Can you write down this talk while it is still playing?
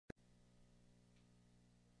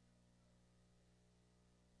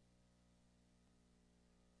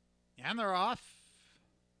And they're off.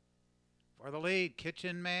 For the lead,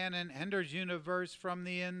 Kitchen Man and Ender's Universe from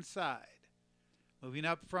the inside. Moving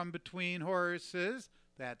up from between horses,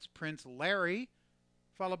 that's Prince Larry,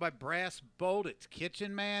 followed by Brass Bolt. It's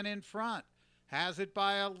Kitchen Man in front. Has it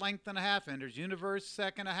by a length and a half. Ender's Universe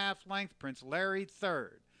second, a half length. Prince Larry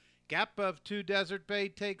third. Gap of 2, Desert Bay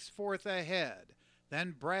takes fourth ahead.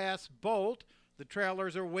 Then Brass Bolt. The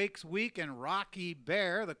trailers are Wakes Week and Rocky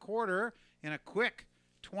Bear. The quarter in a quick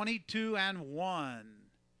 22-1.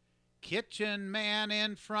 Kitchen Man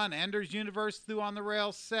in front. Ender's Universe through on the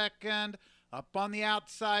rail second. Up on the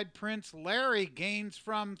outside, Prince Larry gains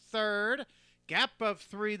from third. Gap of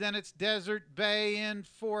 3, then it's Desert Bay in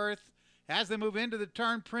fourth. As they move into the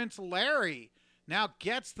turn, Prince Larry now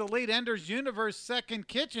gets the lead. Ender's Universe second.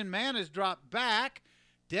 Kitchen Man has dropped back.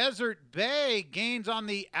 Desert Bay gains on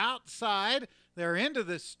the outside. They're into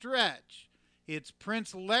the stretch. It's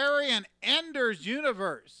Prince Larry and Ender's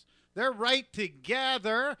Universe. They're right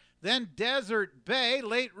together. Then Desert Bay,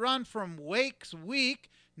 late run from Wakes Week.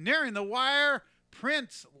 Nearing the wire,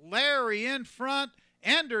 Prince Larry in front.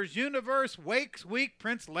 Ender's Universe, Wakes Week,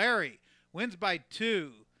 Prince Larry wins by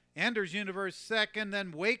 2. Ender's Universe second,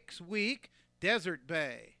 then Wakes Week, Desert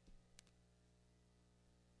Bay.